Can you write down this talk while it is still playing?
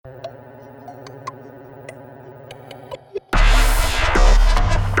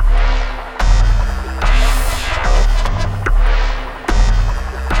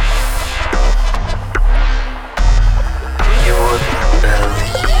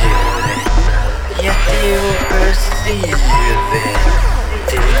receive it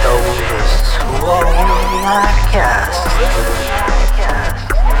till those who own a castle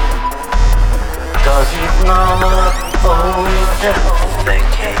doesn't not own the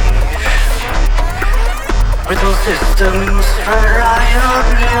vacation. Riddle systems rely on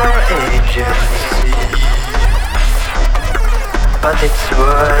your agency, but it's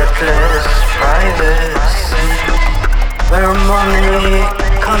worthless privacy, where money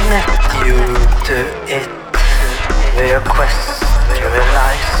connects you to it, where quest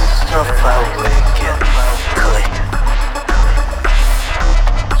relies of a wicked click.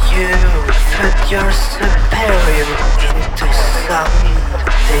 You put your superior into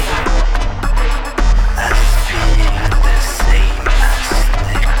something as being the same as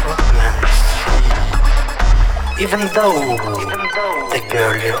necromancy, even though the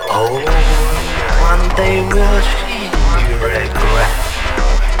girl you own one day will she regret,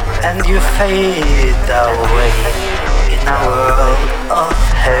 and you fade away in a world of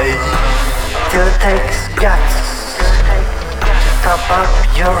hate, till it takes guts to top up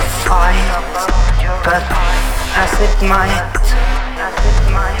your fight. But as it might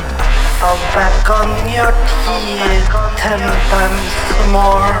fall back on your teeth 10 times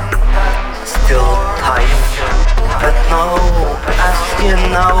more, still time. But no, as you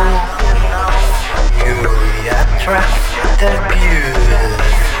know, you attract the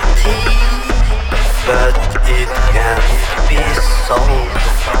beauty, but it can't be sold.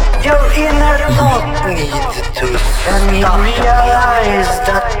 Your inner thought needs to stop, and you realize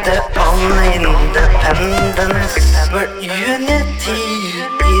that the only independence where unity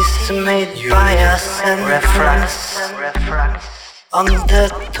is made by a reference on the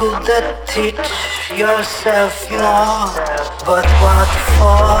to the teach yourself more. But what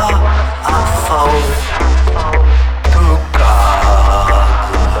for a foe to God?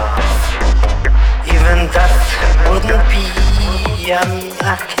 Even that wouldn't be an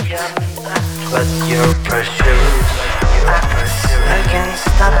act, but your pressure acts against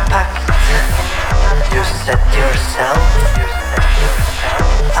that pact. You set yourself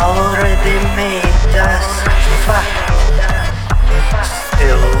already made as fact.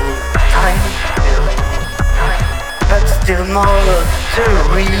 Still time, but still more to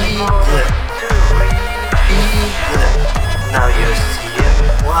read. Now you see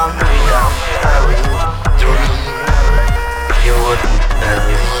one without a real dream. You wouldn't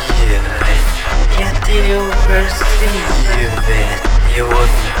believe it, yet you perceive it. You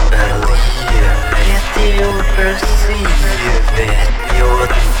wouldn't believe it, yet you perceive it. You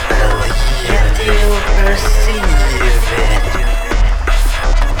wouldn't believe it, yet you perceive it.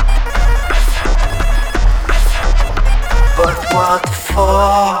 But what for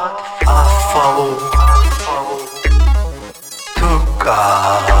a foe to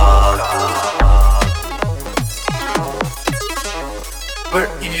God, where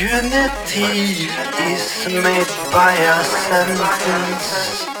unity is made by a sentence